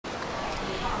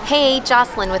Hey,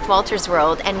 Jocelyn with Wolters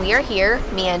World, and we are here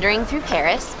meandering through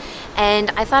Paris, and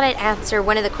I thought I'd answer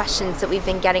one of the questions that we've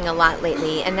been getting a lot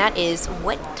lately, and that is,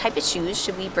 what type of shoes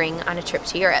should we bring on a trip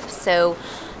to Europe? So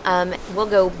we'll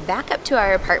go back up to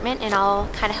our apartment and I'll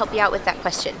kind of help you out with that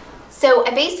question. So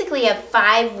I basically have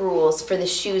 5 rules for the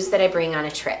shoes that I bring on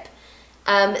a trip.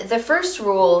 The first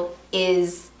rule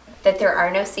is that there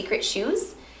are no secret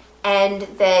shoes, and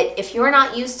that if you're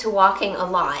not used to walking a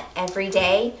lot every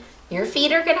day, your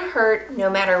feet are gonna hurt no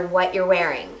matter what you're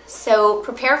wearing. So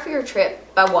prepare for your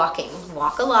trip by walking.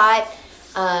 Walk a lot.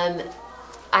 I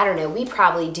don't know, we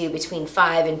probably do between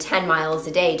 5 and 10 miles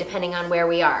a day depending on where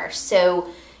we are. So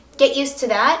get used to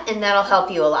that and that'll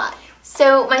help you a lot.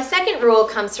 So my second rule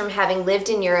comes from having lived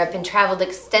in Europe and traveled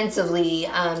extensively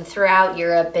throughout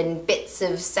Europe and bits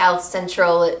of South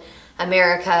Central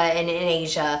America and in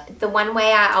Asia. The one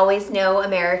way I always know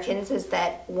Americans is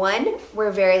that, 1, we're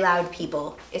very loud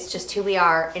people. It's just who we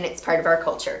are and it's part of our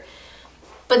culture.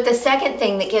 But the second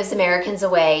thing that gives Americans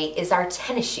away is our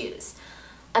tennis shoes.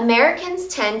 Americans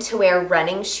tend to wear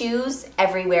running shoes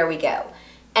everywhere we go.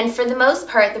 And for the most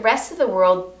part, the rest of the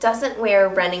world doesn't wear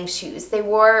running shoes. They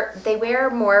wear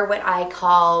more what I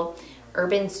call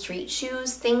urban street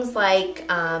shoes, things like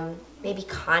maybe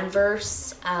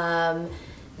Converse,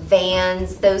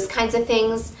 Vans, those kinds of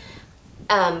things.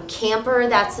 Camper,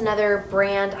 that's another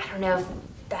brand. I don't know if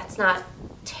that's not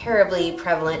terribly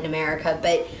prevalent in America,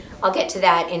 but I'll get to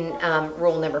that in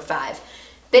rule number 5.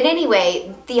 But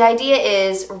anyway, the idea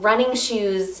is running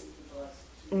shoes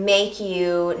make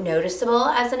you noticeable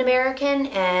as an American,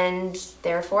 and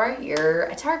therefore you're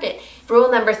a target. Rule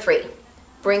number 3,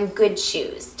 bring good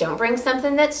shoes. Don't bring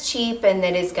something that's cheap and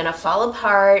that is gonna fall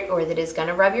apart or that is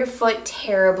gonna rub your foot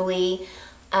terribly.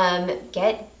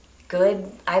 Get good,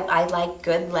 I like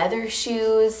good leather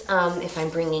shoes. If I'm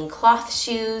bringing cloth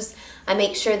shoes, I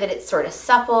make sure that it's sort of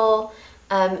supple.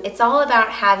 It's all about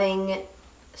having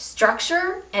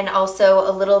structure and also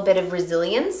a little bit of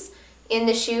resilience in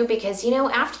the shoe, because you know,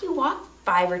 after you walk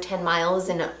 5 or 10 miles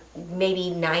in a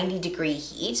maybe 90-degree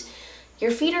heat,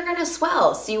 your feet are gonna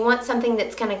swell. So you want something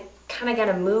that's kind of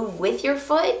gonna move with your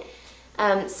foot.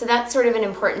 So that's sort of an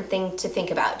important thing to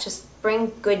think about. Just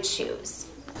bring good shoes.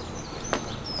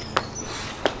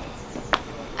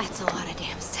 That's a lot of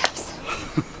damn steps.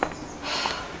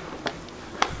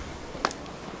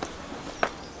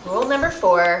 Rule number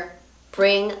 4,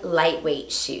 bring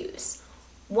lightweight shoes.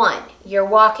 1, you're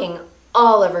walking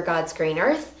all over God's green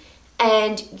earth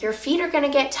and your feet are gonna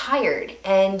get tired,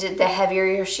 and the heavier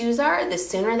your shoes are, the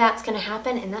sooner that's gonna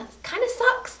happen, and that kind of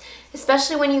sucks,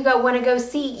 especially when you want to go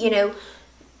see, you know,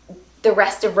 the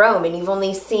rest of Rome and you've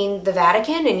only seen the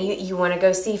Vatican and you want to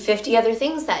go see 50 other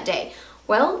things that day.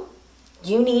 Well,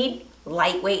 you need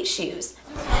lightweight shoes.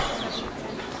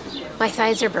 My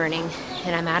thighs are burning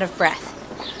and I'm out of breath,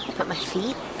 but my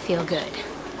feet feel good.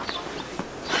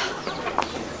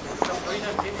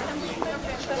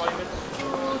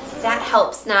 That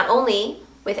helps not only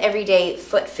with everyday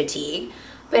foot fatigue,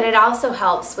 but it also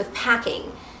helps with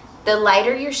packing. The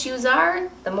lighter your shoes are,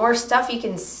 the more stuff you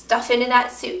can stuff into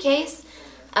that suitcase.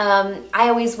 I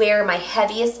always wear my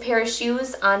heaviest pair of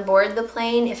shoes on board the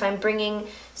plane if I'm bringing,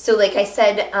 so like I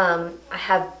said, I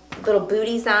have little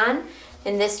booties on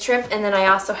in this trip, and then I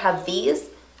also have these.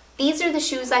 These are the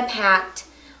shoes I packed.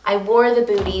 I wore the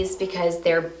booties because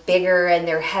they're bigger and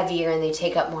they're heavier and they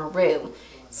take up more room.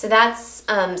 So that's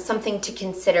something to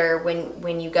consider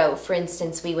when you go. For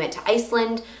instance, we went to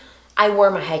Iceland. I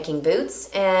wore my hiking boots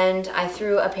and I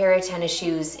threw a pair of tennis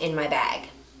shoes in my bag.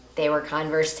 They were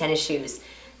Converse tennis shoes.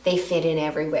 They fit in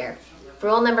everywhere.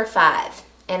 Rule number 5,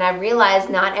 and I realize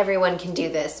not everyone can do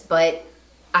this, but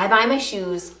I buy my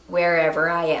shoes wherever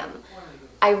I am.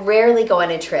 I rarely go on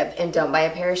a trip and don't buy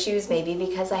a pair of shoes, maybe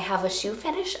because I have a shoe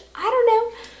fetish, I don't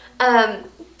know.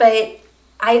 But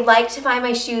I like to buy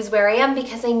my shoes where I am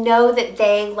because I know that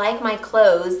they, like my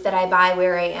clothes that I buy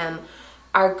where I am,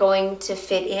 are going to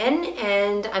fit in,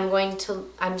 and I'm going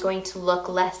to look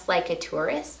less like a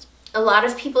tourist. A lot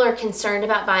of people are concerned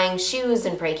about buying shoes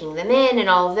and breaking them in and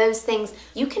all of those things.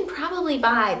 You can probably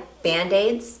buy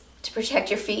Band-Aids to protect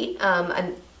your feet.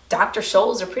 Dr.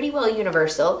 Scholl's are pretty well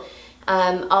universal.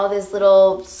 All those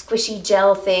little squishy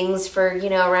gel things for, you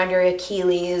know, around your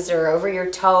Achilles or over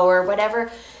your toe or whatever.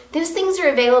 Those things are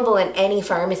available in any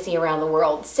pharmacy around the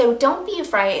world. So don't be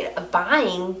afraid of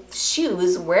buying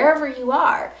shoes wherever you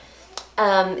are.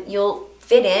 You'll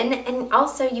fit in, and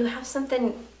also you have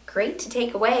something great to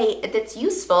take away that's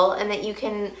useful and that you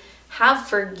can have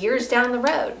for years down the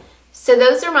road. So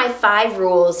those are my 5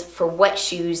 rules for what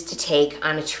shoes to take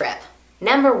on a trip.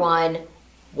 Number 1,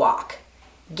 walk.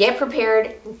 Get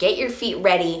prepared, get your feet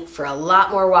ready for a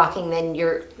lot more walking than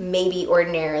you're maybe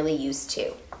ordinarily used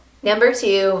to. Number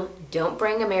 2, don't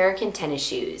bring American tennis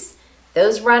shoes.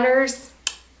 Those runners,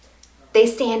 they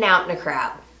stand out in a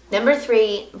crowd. Number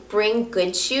 3, bring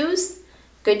good shoes.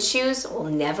 Good shoes will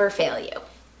never fail you.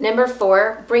 Number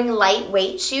 4, bring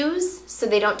lightweight shoes so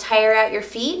they don't tire out your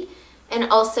feet. And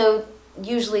also,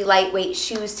 usually lightweight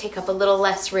shoes take up a little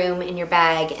less room in your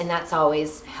bag, and that's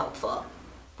always helpful.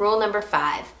 Rule number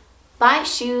 5, buy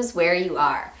shoes where you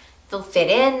are. They'll fit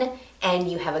in,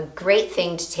 and you have a great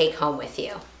thing to take home with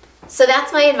you. So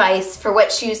that's my advice for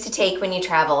what shoes to take when you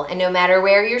travel, and no matter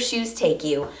where your shoes take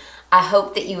you, I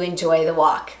hope that you enjoy the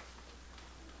walk.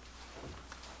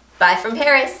 Bye from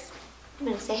Paris. I'm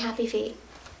gonna say happy feet.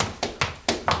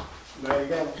 There you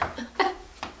go.